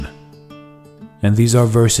and these are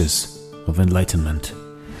verses of enlightenment.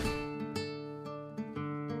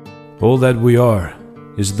 All that we are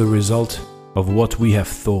is the result of what we have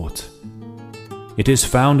thought. It is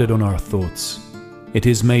founded on our thoughts. It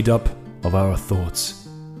is made up of our thoughts.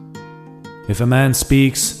 If a man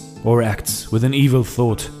speaks or acts with an evil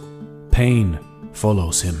thought, pain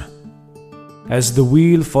follows him, as the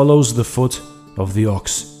wheel follows the foot of the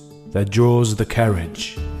ox that draws the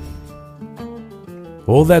carriage.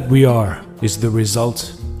 All that we are is the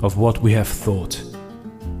result of what we have thought.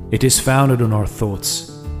 It is founded on our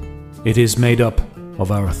thoughts. It is made up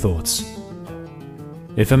of our thoughts.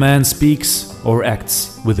 If a man speaks or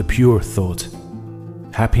acts with a pure thought,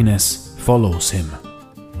 happiness follows him,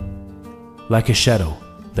 like a shadow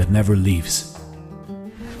that never leaves.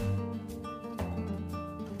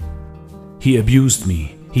 He abused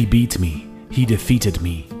me, he beat me, he defeated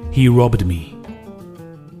me, he robbed me.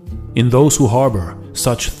 In those who harbor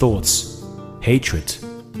such thoughts, hatred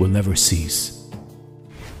will never cease.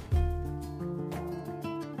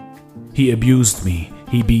 He abused me,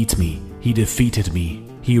 he beat me, he defeated me,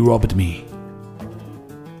 he robbed me.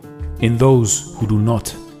 In those who do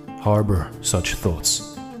not harbor such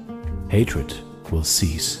thoughts, hatred will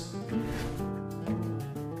cease.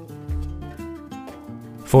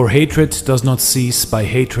 For hatred does not cease by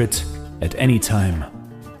hatred at any time.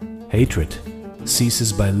 Hatred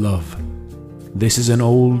ceases by love. This is an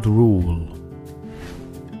old rule.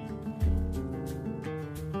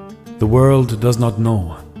 The world does not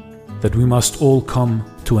know that we must all come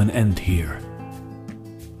to an end here.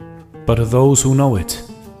 But those who know it,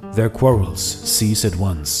 their quarrels cease at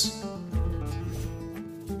once.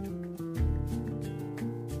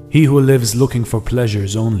 He who lives looking for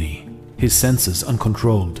pleasures only, his senses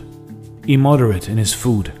uncontrolled, immoderate in his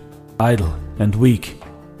food, idle and weak,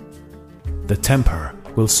 the temper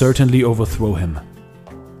will certainly overthrow him,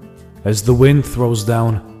 as the wind throws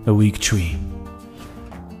down a weak tree.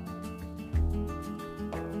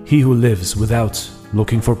 He who lives without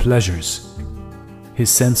looking for pleasures, his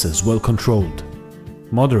senses well controlled,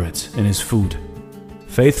 moderate in his food,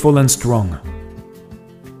 faithful and strong,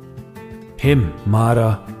 him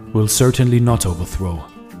Mara will certainly not overthrow,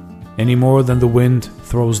 any more than the wind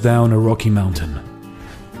throws down a rocky mountain.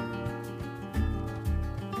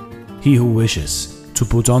 He who wishes to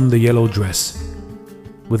put on the yellow dress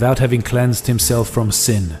without having cleansed himself from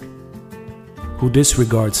sin, who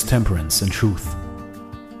disregards temperance and truth,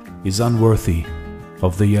 is unworthy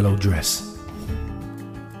of the yellow dress.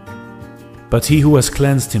 But he who has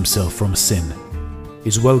cleansed himself from sin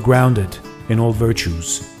is well grounded in all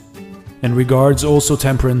virtues, and regards also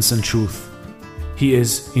temperance and truth. He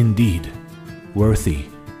is indeed worthy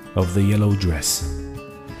of the yellow dress.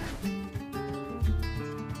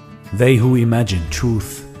 They who imagine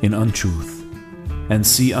truth in untruth and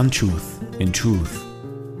see untruth in truth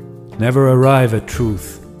never arrive at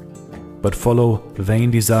truth, but follow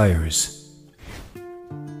vain desires.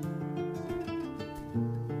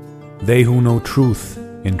 They who know truth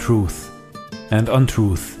in truth and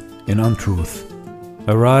untruth in untruth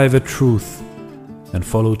arrive at truth and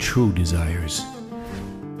follow true desires.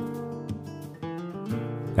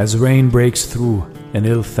 As rain breaks through an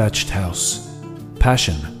ill-thatched house,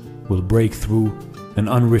 passion will break through an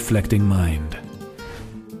unreflecting mind.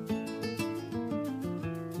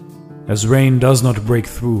 As rain does not break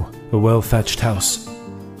through a well-thatched house,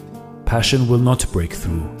 passion will not break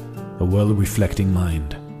through a well-reflecting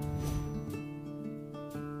mind.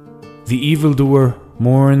 The evildoer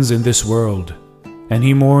mourns in this world, and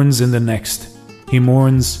he mourns in the next. He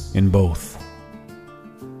mourns in both.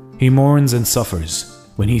 He mourns and suffers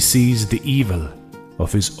when he sees the evil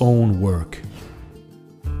of his own work.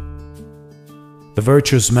 The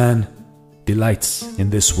virtuous man delights in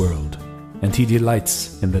this world, and he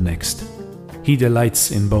delights in the next. He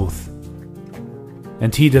delights in both.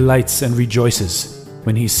 And he delights and rejoices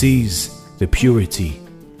when he sees the purity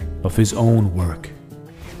of his own work.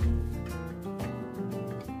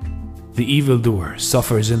 The evildoer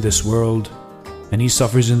suffers in this world, and he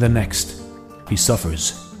suffers in the next. He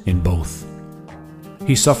suffers in both.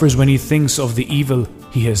 He suffers when he thinks of the evil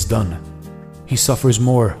he has done. He suffers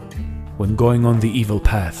more when going on the evil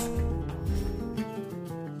path.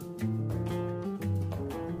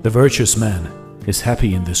 The virtuous man is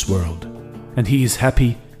happy in this world, and he is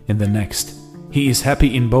happy in the next. He is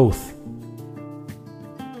happy in both.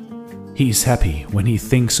 He is happy when he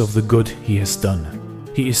thinks of the good he has done.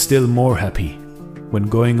 He is still more happy when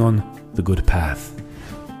going on the good path.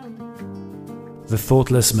 The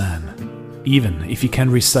thoughtless man, even if he can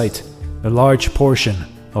recite a large portion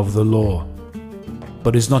of the law,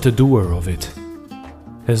 but is not a doer of it,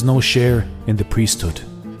 has no share in the priesthood.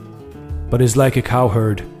 but is like a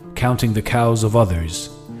cowherd counting the cows of others.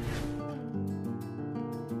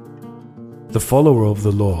 The follower of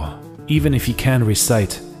the law, even if he can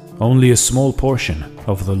recite only a small portion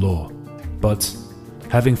of the law, but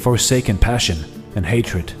having forsaken passion and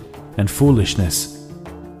hatred and foolishness,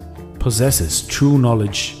 possesses true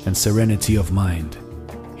knowledge and serenity of mind.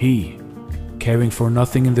 He, caring for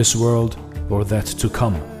nothing in this world or that to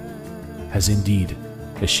come, has indeed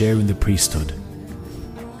a share in the priesthood.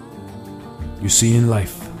 You see, in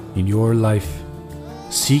life, in your life,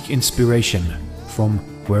 seek inspiration from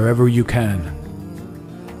wherever you can.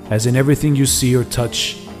 As in everything you see or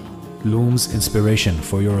touch looms inspiration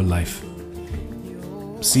for your life.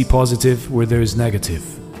 See positive where there is negative,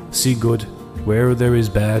 see good where there is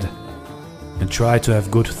bad, and try to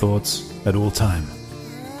have good thoughts at all time.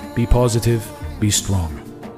 Be positive, be strong.